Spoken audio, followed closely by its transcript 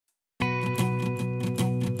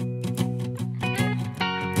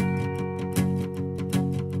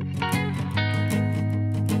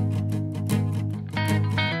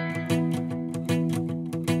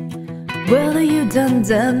Well, you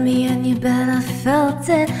done me and you bet I felt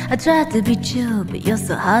it. I tried to be chill, but you're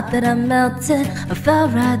so hot that I melted. I fell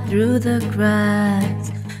right through the cracks.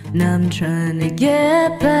 Now I'm trying to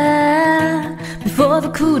get back. Before the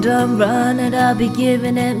cooldown run it, I'll be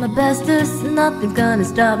giving it my bestest. Nothing's gonna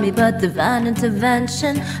stop me but divine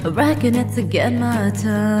intervention. I reckon it's again my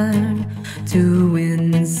turn to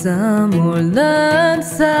win some or learn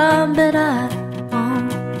some, but I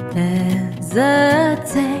won't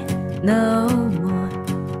hesitate no more,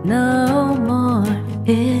 no more.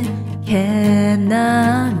 It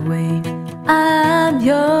cannot wait. I'm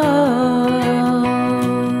yours.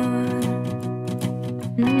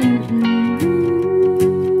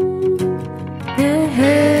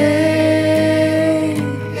 Hey.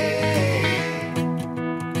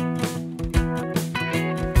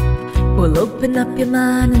 Well, open up your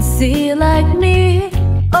mind and see like me.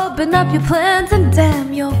 Open up your plans and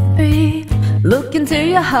damn, you're free. Look into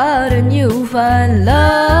your heart and you'll find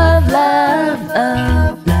love, love,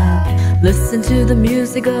 love, love. Listen to the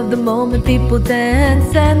music of the moment, people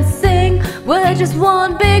dance and sing. We're just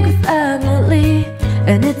one big family,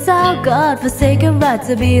 and it's our God-forsaken right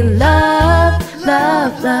to be loved,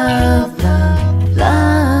 love, love, love,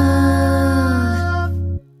 love.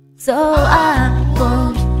 So I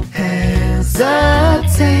won't hesitate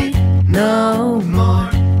no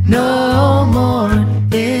more, no more.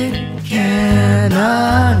 It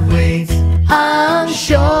cannot wait. I'm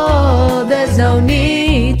sure there's no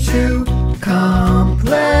need to complicate.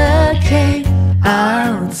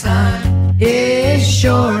 Our time is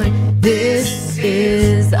short. This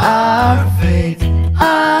is our fate.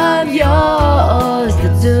 I'm yours. Da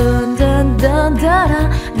dun dun dun da da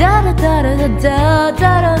da da da da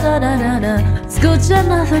da da da da da da. Scooch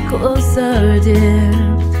another closer, dear,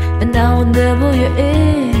 and I will nibble your ear.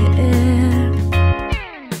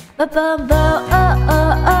 Ba ba ba oh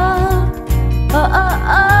oh oh oh oh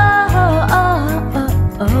oh oh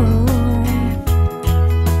oh.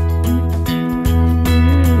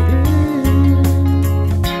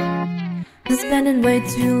 Spending way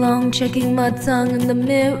too long checking my tongue in the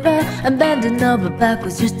mirror and bending over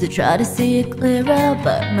backwards just to try to see it clearer.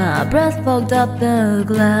 But my breath fogged up the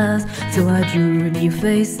glass, so I drew a new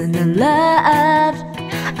face and then laughed.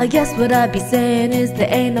 I guess what I'd be saying is there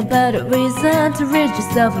ain't no better reason to rid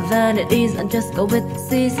yourself of vanities and just go with the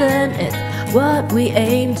season. It's what we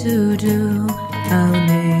aim to do. Our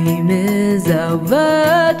name is our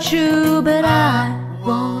virtue, but I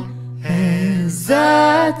won't hesitate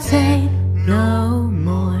no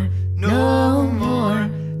more, no more.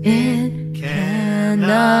 It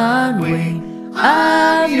cannot wait.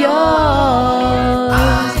 I'm yours.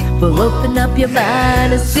 Well, open up your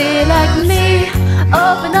mind and see like me.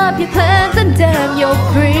 Open up your plans and damn, you're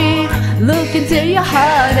free. Look into your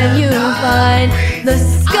heart and you'll find the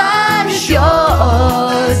sky is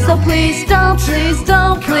yours. So please don't, please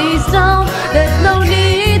don't, please don't. There's no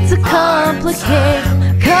need to complicate,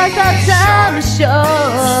 'cause our time is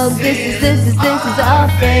short. This is our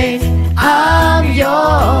fate. I'm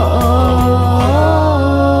yours.